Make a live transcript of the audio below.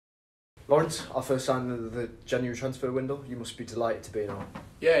Lawrence, our first sign of the January transfer window. You must be delighted to be on.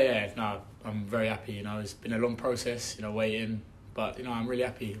 Yeah. No, I'm very happy. It's been a long process. Waiting, but I'm really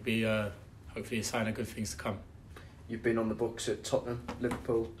happy. It'll be hopefully a sign of good things to come. You've been on the books at Tottenham,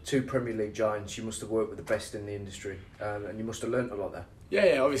 Liverpool, 2 Premier League giants. You must have worked with the best in the industry, and you must have learnt a lot there.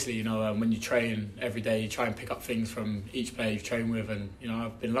 Yeah. Obviously, when you train every day, you try and pick up things from each player you've trained with, and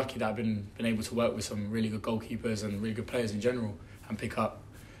I've been lucky that I've been able to work with some really good goalkeepers and really good players in general, and pick up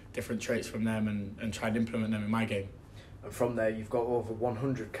different traits from them and try and implement them in my game. And from there, you've got over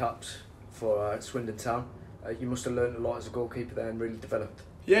 100 caps for Swindon Town. You must have learnt a lot as a goalkeeper there and really developed.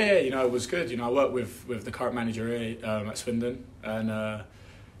 Yeah, it was good. I worked with the current manager here at Swindon, and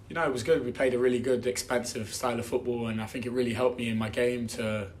it was good. We played a really good, expansive style of football, and I think it really helped me in my game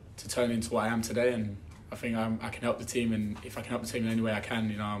to turn into what I am today. And I think I can help the team, and if I can help the team in any way I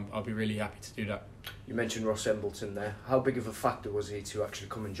can, I'll be really happy to do that. You mentioned Ross Embleton there. How big of a factor was he to actually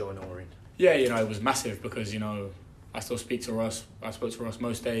come and join Orient? Yeah, it was massive because I still speak to Ross. I spoke to Ross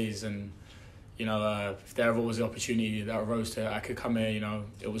most days, and if there ever was the opportunity that arose I could come here,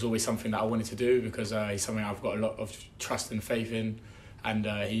 it was always something that I wanted to do because he's something I've got a lot of trust and faith in, and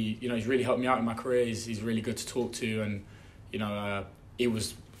he's really helped me out in my career. He's really good to talk to, and he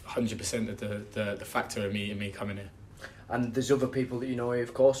was 100% of the factor in me coming here. And there's other people that you know here,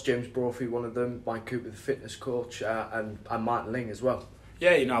 of course. James Brophy, one of them. Mike Cooper, the fitness coach, and Martin Ling as well.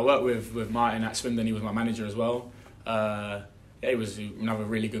 Yeah, I worked with Martin at Swindon. He was my manager as well. He was another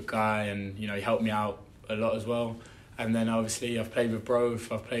really good guy, and he helped me out a lot as well. And then obviously I've played with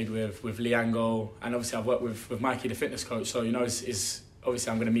Broth, I've played with Liango, and obviously I've worked with Mikey, the fitness coach. So it's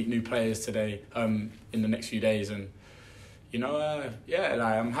obviously I'm going to meet new players today, in the next few days, and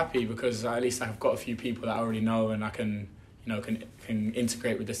I'm happy because at least I've got a few people that I already know, and I can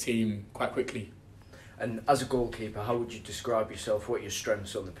integrate with the team quite quickly. And as a goalkeeper, how would you describe yourself? What are your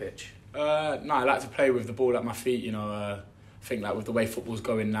strengths on the pitch? I like to play with the ball at my feet. I think with the way football's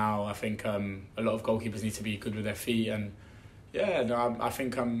going now, I think a lot of goalkeepers need to be good with their feet, and I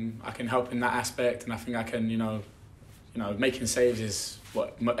think I can help in that aspect, and I think I can making saves is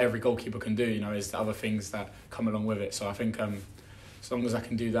what every goalkeeper can do. Is the other things that come along with it. So I think as long as I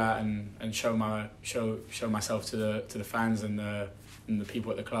can do that and show myself to the fans and the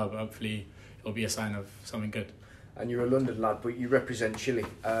people at the club, hopefully it'll be a sign of something good. And you're a London lad, but you represent Chile,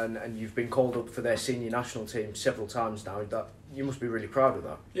 and you've been called up for their senior national team several times now. That you must be really proud of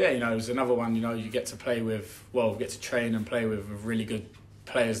that. Yeah, it was another one. You get to play with, get to train and play with really good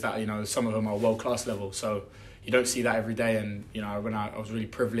players that some of them are world class level. So you don't see that every day. And when I was really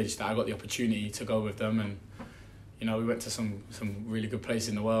privileged that I got the opportunity to go with them, and we went to some really good places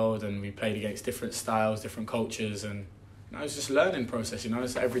in the world, and we played against different styles, different cultures, and it's just a learning process.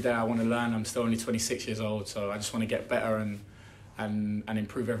 So every day I want to learn. I'm still only 26 years old, so I just want to get better and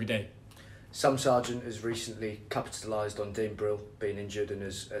improve every day. Sam Sargent has recently capitalised on Dean Brill being injured and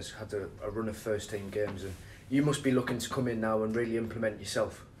has had a run of first team games, and you must be looking to come in now and really implement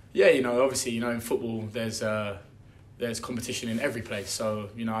yourself. Yeah, obviously, in football there's competition in every place. So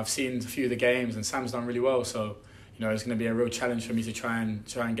I've seen a few of the games, and Sam's done really well. So it's going to be a real challenge for me to try and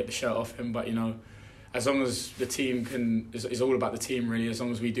get the shirt off him. But as long as the team it's all about the team really. As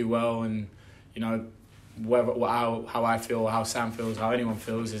long as we do well, and how I feel, how Sam feels, how anyone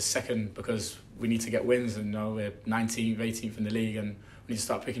feels is second, because we need to get wins, and we're 19th, 18th in the league, and we need to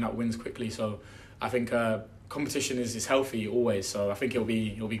start picking up wins quickly. So I think competition is healthy always. So I think it'll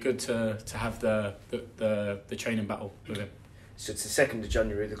be good to have the training battle with him. So it's the 2nd of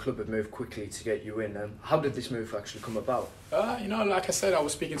January. The club have moved quickly to get you in. How did this move actually come about? Like I said, I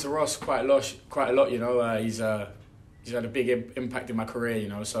was speaking to Ross quite a lot. He's had a big impact in my career.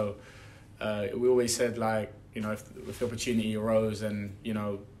 So we always said if the opportunity arose, then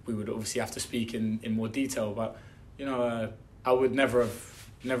we would obviously have to speak in more detail. But I would never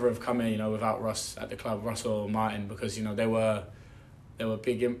have come here without Ross at the club, Ross or Martin, because they were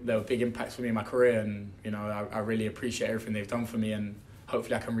big impacts for me in my career, and I really appreciate everything they've done for me, and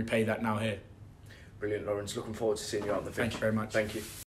hopefully I can repay that now here. Brilliant, Lawrence. Looking forward to seeing you out on the pitch. Thank you very much. Thank you.